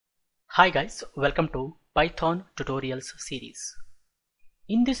Hi guys, welcome to Python tutorials series.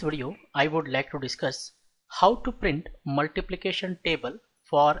 In this video, I would like to discuss how to print multiplication table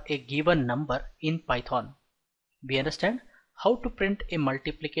for a given number in Python. We understand how to print a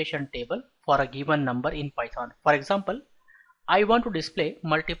multiplication table for a given number in Python. For example, I want to display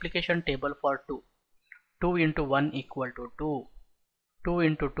multiplication table for 2. 2 into 1 equal to 2, 2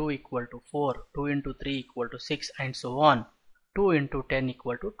 into 2 equal to 4, 2 into 3 equal to 6 and so on. 2 into 10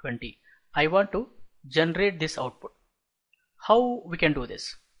 equal to 20. I want to generate this output. How we can do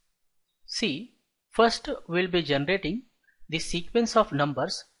this? See, first we'll be generating the sequence of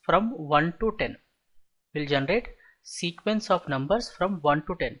numbers from 1 to 10. We'll generate sequence of numbers from 1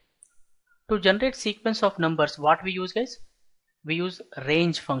 to 10. To generate sequence of numbers, what we use, guys? We use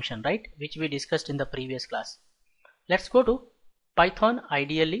range function, right? Which we discussed in the previous class. Let's go to Python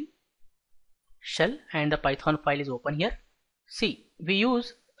IDLE shell and the Python file is open here. See, we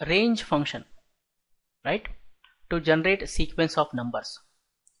use range function, right, to generate a sequence of numbers.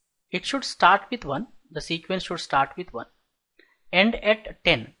 It should start with 1. The sequence should start with 1. End at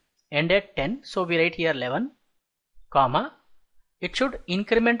 10. End at 10. So we write here 11, comma. It should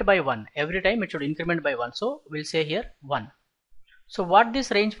increment by 1. Every time it should increment by 1. So we'll say here 1. So what this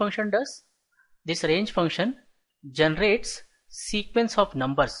range function does? This range function generates sequence of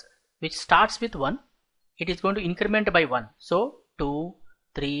numbers which starts with 1. It is going to increment by 1. So 2,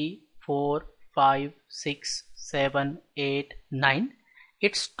 3, 4, 5, 6, 7, 8, 9.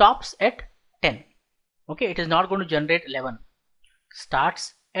 It stops at 10. Okay, it is not going to generate 11.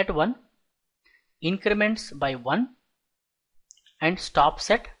 Starts at 1, increments by 1 and stops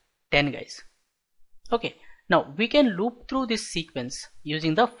at 10, guys. Okay, now we can loop through this sequence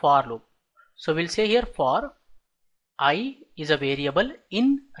using the for loop. So we'll say here for I is a variable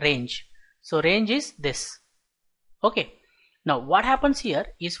in range. So range is this. Okay. Now what happens here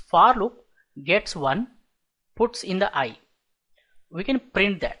is for loop gets 1, puts in the I. We can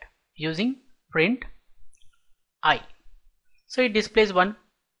print that using print I. So it displays 1.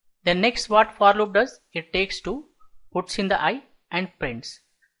 Then next what for loop does? It takes 2, puts in the I and prints.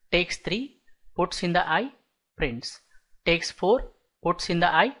 Takes 3, puts in the I, prints. Takes 4, puts in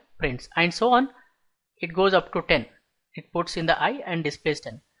the I, prints, and so on. It goes up to 10. It puts in the I and displays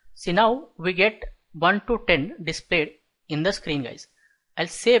 10. See, now we get 1 to 10 displayed in the screen, guys. I'll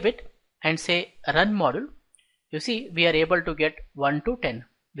save it and say run module. You see, we are able to get 1 to 10.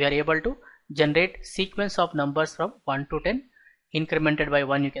 We are able to generate sequence of numbers from 1 to 10 incremented by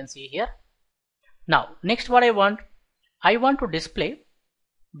 1, you can see here. Now next what I want to display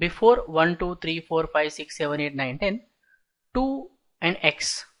before 1 2 3 4 5 6 7 8 9 10 2 and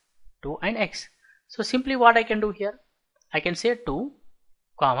x. 2 and x. So simply what I can do here, I can say 2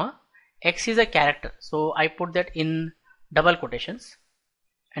 comma x is a character, so I put that in double quotations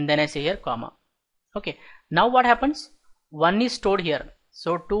and then I say here comma. Okay, now what happens? 1 is stored here,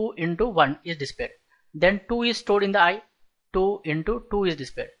 so 2 into 1 is displayed. Then 2 is stored in the I, 2 into 2 is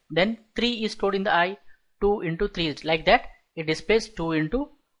displayed. Then 3 is stored in the I, 2 into 3 is like that. It displays 2 into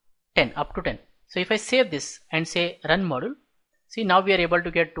 10 up to 10. So if I save this and say run module, see, now we are able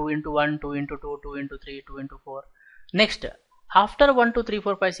to get 2 into 1, 2 into 2, 2 into 3, 2 into 4. Next, after 1 2 3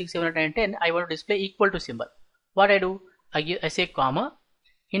 4 5 6 7 8 9 10, I want to display equal to symbol. What I do? I say comma,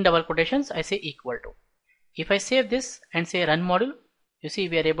 in double quotations I say equal to. If I save this and say run module, you see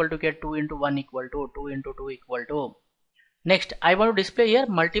we are able to get 2 into 1 equal to, 2 into 2 equal to. Next, I want to display here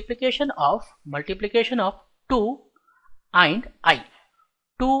multiplication of 2 and I.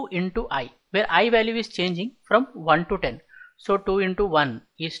 2 into I, where I value is changing from 1 to 10. So 2 into 1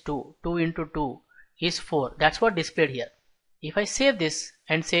 is 2, 2 into 2 is 4. That's what displayed here. If I save this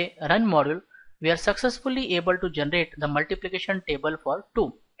and say run module, we are successfully able to generate the multiplication table for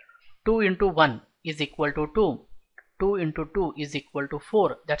 2. 2 into 1 is equal to 2. 2 into 2 is equal to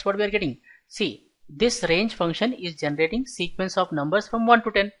 4. That's what we are getting. See, this range function is generating sequence of numbers from 1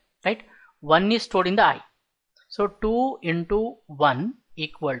 to 10, right? 1 is stored in the I. So 2 into 1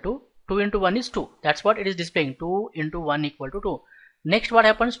 equal to 2 into 1 is 2. That's what it is displaying. 2 into 1 equal to 2. Next what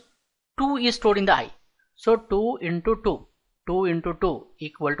happens? 2 is stored in the I. So 2 into 2. 2 into 2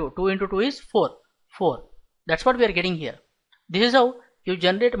 equal to 2 into 2 is 4. 4. That's what we are getting here. This is how you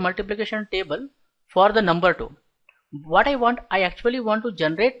generate multiplication table for the number 2. What I actually want to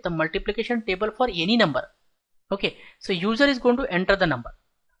generate the multiplication table for any number. Okay, so user is going to enter the number.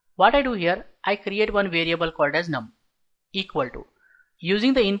 What I do here, I create one variable called as num equal to.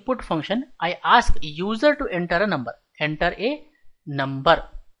 Using the input function, I ask user to enter a number. Enter a number.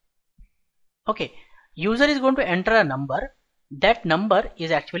 Okay, user is going to enter a number. That number is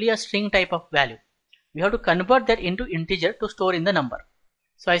actually a string type of value. We have to convert that into integer to store in the number.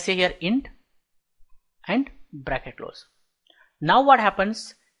 So I say here int and bracket close. Now what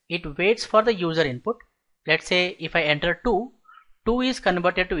happens, it waits for the user input. Let's say if I enter 2, 2 is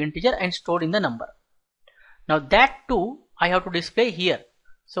converted to integer and stored in the number. Now that 2 I have to display here.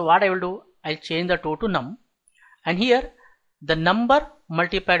 So what I will do, I'll change the 2 to num, and here the number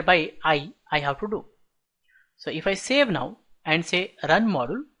multiplied by I have to do. So if I save now and say run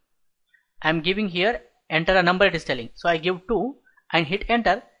module, I'm giving here enter a number, it is telling. So I give 2 and hit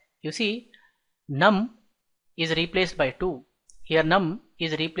enter. You see num is replaced by 2. Here num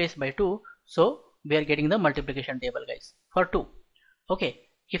is replaced by 2. So we are getting the multiplication table, guys, for 2. Okay.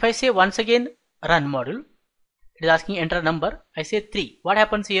 If I say once again run module, it is asking enter a number. I say 3. What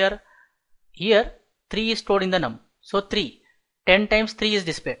happens here? Here 3 is stored in the num. So 3. 10 times 3 is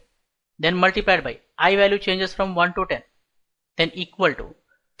displayed. Then multiplied by I value changes from 1 to 10. Then equal to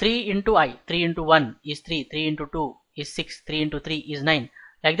 3 into I. 3 into 1 is 3. 3 into 2 is 6. 3 into 3 is 9.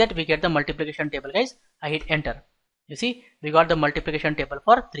 Like that we get the multiplication table, guys. I hit enter. You see we got the multiplication table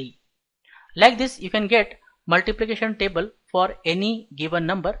for 3. Like this you can get multiplication table for any given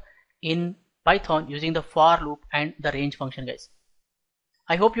number in Python using the for loop and the range function, guys.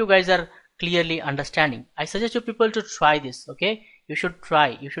 I hope you guys are clearly understanding. I suggest you people to try this. Okay, you should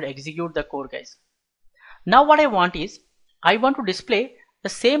try, you should execute the code, guys. Now what I want is, I want to display the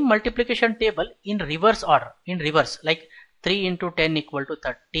same multiplication table in reverse order, in reverse, like 3 into 10 equal to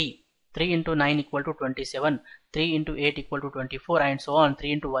 30, 3 into 9 equal to 27, 3 into 8 equal to 24, and so on.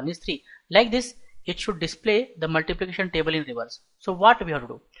 3 into 1 is 3. Like this it should display the multiplication table in reverse. So what we have to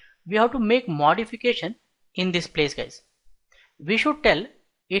do, we have to make modification in this place, guys. We should tell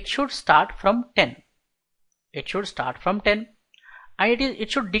it should start from 10. It should start from 10 and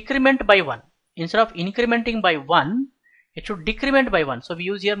it should decrement by 1. Instead of incrementing by 1, it should decrement by 1. So we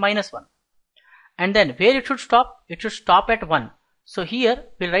use here -1. And then where it should stop? It should stop at 1. So here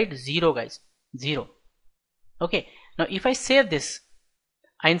we'll write 0, guys. 0. Okay. Now if I save this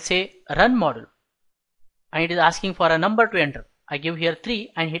and say run module, and it is asking for a number to enter, I give here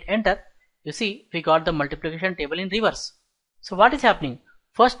 3 and hit enter. You see we got the multiplication table in reverse. So what is happening?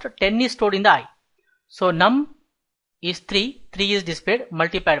 First 10 is stored in the I. So num is 3. 3 is displayed,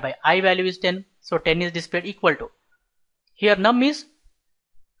 multiplied by I value is 10. So 10 is displayed equal to, here num is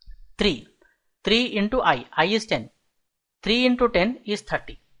 3. 3 into I is 10. 3 into 10 is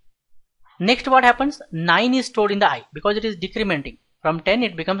 30. Next what happens? 9 is stored in the I because it is decrementing. From 10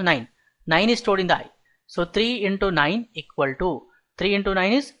 it becomes 9. 9 is stored in the I. So 3 into 9 equal to, 3 into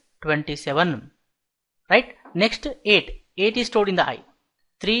 9 is 27. Right? Next 8. 8 is stored in the I.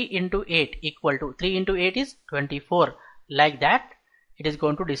 3 into 8 equal to, 3 into 8 is 24. Like that it is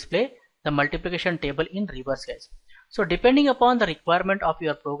going to display the multiplication table in reverse, guys. So depending upon the requirement of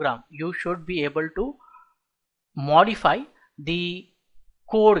your program, you should be able to modify the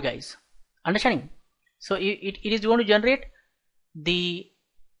code, guys. Understanding? So it is going to generate the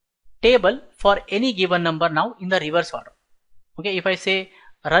table for any given number now in the reverse order. Okay, if I say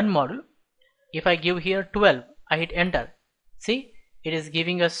run module, if I give here 12, I hit enter. See, it is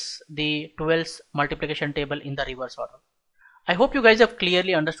giving us the 12's multiplication table in the reverse order. I hope you guys have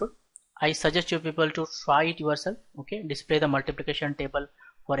clearly understood. I suggest you people to try it yourself. Okay, display the multiplication table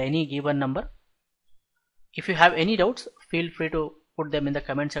for any given number. If you have any doubts, feel free to put them in the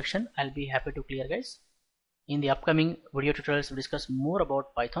comment section. I'll be happy to clear, guys. In the upcoming video tutorials, we'll discuss more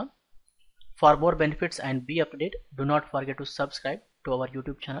about Python. For more benefits and be up to date, do not forget to subscribe to our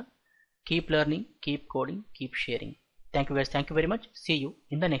YouTube channel. Keep learning, keep coding, keep sharing. Thank you, guys. Thank you very much. See you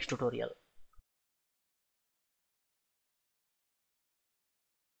in the next tutorial.